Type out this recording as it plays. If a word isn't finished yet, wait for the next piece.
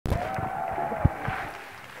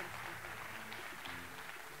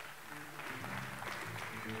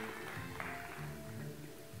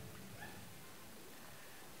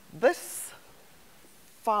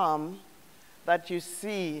farm that you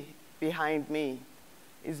see behind me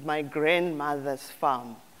is my grandmother's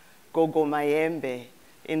farm, Gogo Mayembe,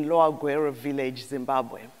 in Lower Gwero village,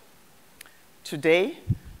 Zimbabwe. Today,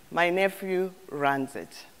 my nephew runs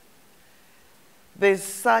it. There's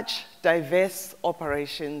such diverse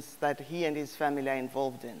operations that he and his family are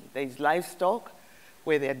involved in. There's livestock,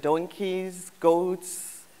 where there are donkeys,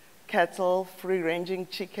 goats, cattle, free-ranging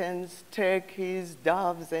chickens, turkeys,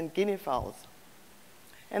 doves, and guinea fowls.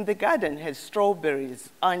 And the garden has strawberries,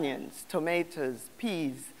 onions, tomatoes,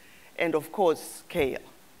 peas, and of course, kale.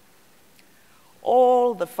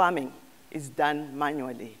 All the farming is done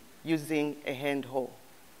manually using a hand hoe.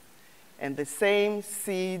 And the same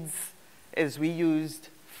seeds as we used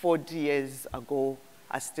 40 years ago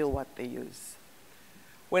are still what they use.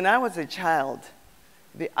 When I was a child,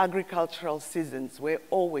 the agricultural seasons were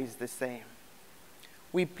always the same.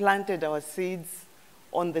 We planted our seeds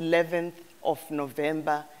on the 11th of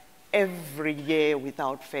November every year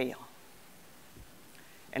without fail.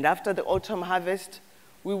 And after the autumn harvest,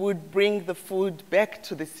 we would bring the food back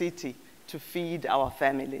to the city to feed our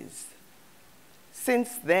families.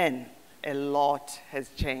 Since then, a lot has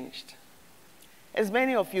changed. As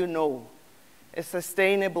many of you know, a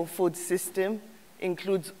sustainable food system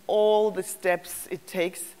includes all the steps it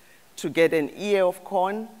takes to get an ear of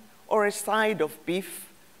corn or a side of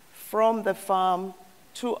beef from the farm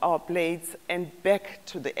to our plates and back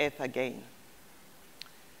to the earth again.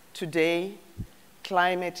 Today,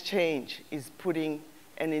 climate change is putting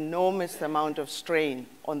an enormous amount of strain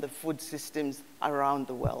on the food systems around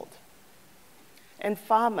the world. And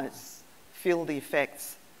farmers feel the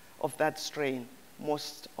effects of that strain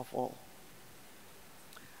most of all.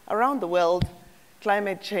 Around the world,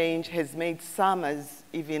 climate change has made summers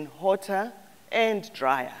even hotter and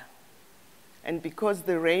drier. And because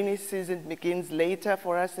the rainy season begins later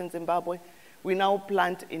for us in Zimbabwe, we now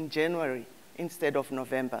plant in January instead of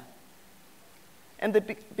November. And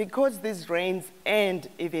because these rains end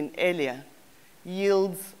even earlier,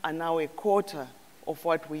 yields are now a quarter of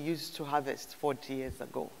what we used to harvest 40 years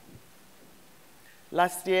ago.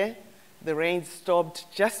 Last year, the rains stopped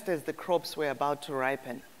just as the crops were about to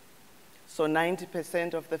ripen. So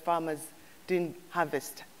 90% of the farmers didn't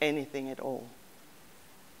harvest anything at all.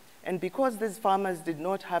 And because these farmers did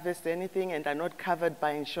not harvest anything and are not covered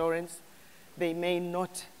by insurance, they may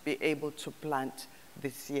not be able to plant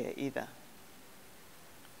this year either.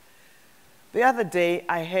 The other day,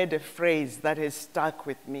 I heard a phrase that has stuck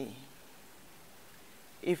with me.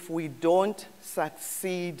 If we don't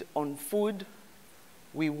succeed on food,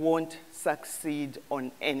 we won't succeed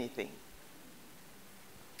on anything.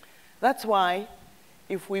 That's why,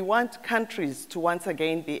 if we want countries to once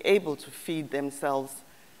again be able to feed themselves,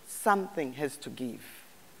 something has to give.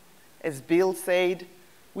 As Bill said,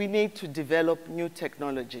 we need to develop new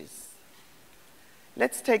technologies.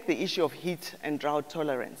 Let's take the issue of heat and drought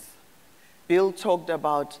tolerance. Bill talked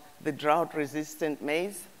about the drought-resistant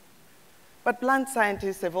maize, but plant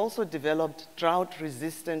scientists have also developed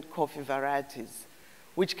drought-resistant coffee varieties,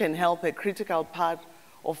 which can help a critical part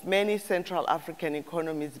of many Central African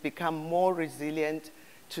economies become more resilient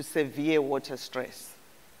to severe water stress.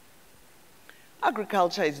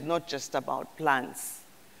 Agriculture is not just about plants.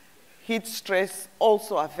 Heat stress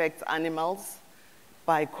also affects animals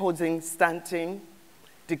by causing stunting,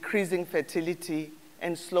 decreasing fertility,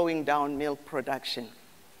 and slowing down milk production.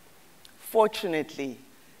 Fortunately,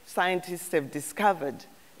 scientists have discovered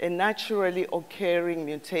a naturally occurring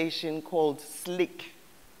mutation called SLIC.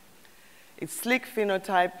 Its SLIC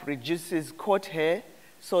phenotype reduces coat hair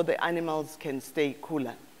so the animals can stay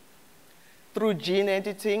cooler. Through gene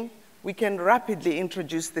editing, we can rapidly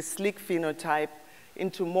introduce the SLIC phenotype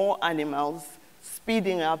into more animals,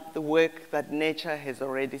 speeding up the work that nature has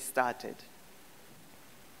already started.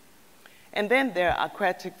 And then there are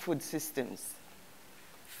aquatic food systems.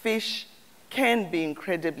 Fish can be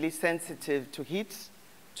incredibly sensitive to heat,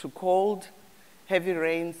 to cold, heavy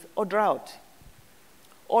rains, or drought,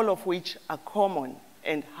 all of which are common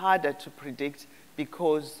and harder to predict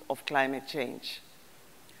because of climate change.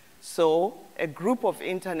 So, a group of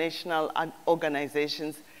international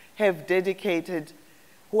organizations who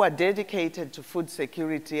are dedicated to food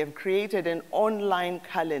security have created an online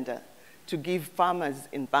calendar to give farmers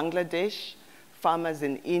in Bangladesh, farmers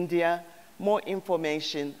in India, more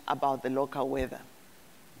information about the local weather.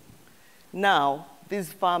 Now,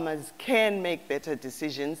 these farmers can make better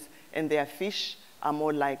decisions and their fish are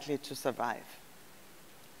more likely to survive.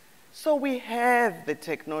 So we have the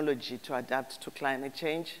technology to adapt to climate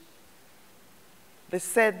change. The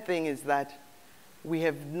sad thing is that we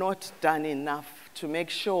have not done enough to make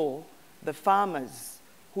sure the farmers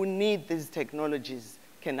who need these technologies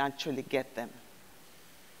can actually get them.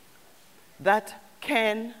 That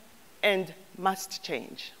can and must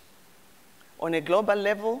change. On a global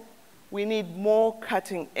level, we need more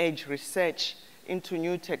cutting-edge research into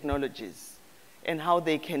new technologies and how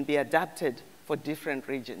they can be adapted for different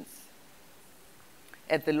regions.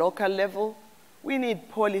 At the local level, we need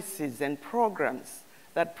policies and programs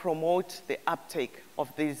that promote the uptake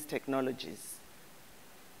of these technologies.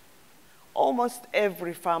 Almost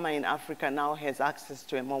every farmer in Africa now has access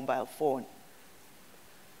to a mobile phone.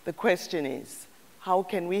 The question is, how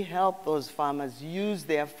can we help those farmers use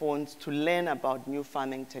their phones to learn about new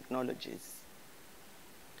farming technologies?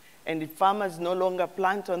 And if farmers no longer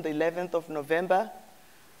plant on the 11th of November,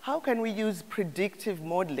 how can we use predictive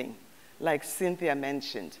modeling, like Cynthia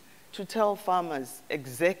mentioned, to tell farmers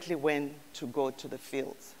exactly when to go to the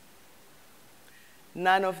fields?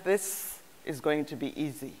 None of this is going to be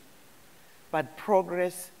easy, but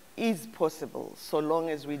progress is possible so long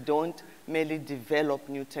as we don't merely develop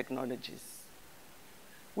new technologies.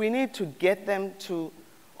 We need to get them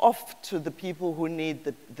off to the people who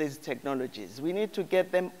need these technologies. We need to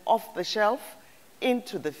get them off the shelf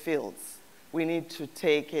into the fields. We need to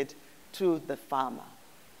take it to the farmer.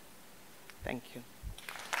 Thank you.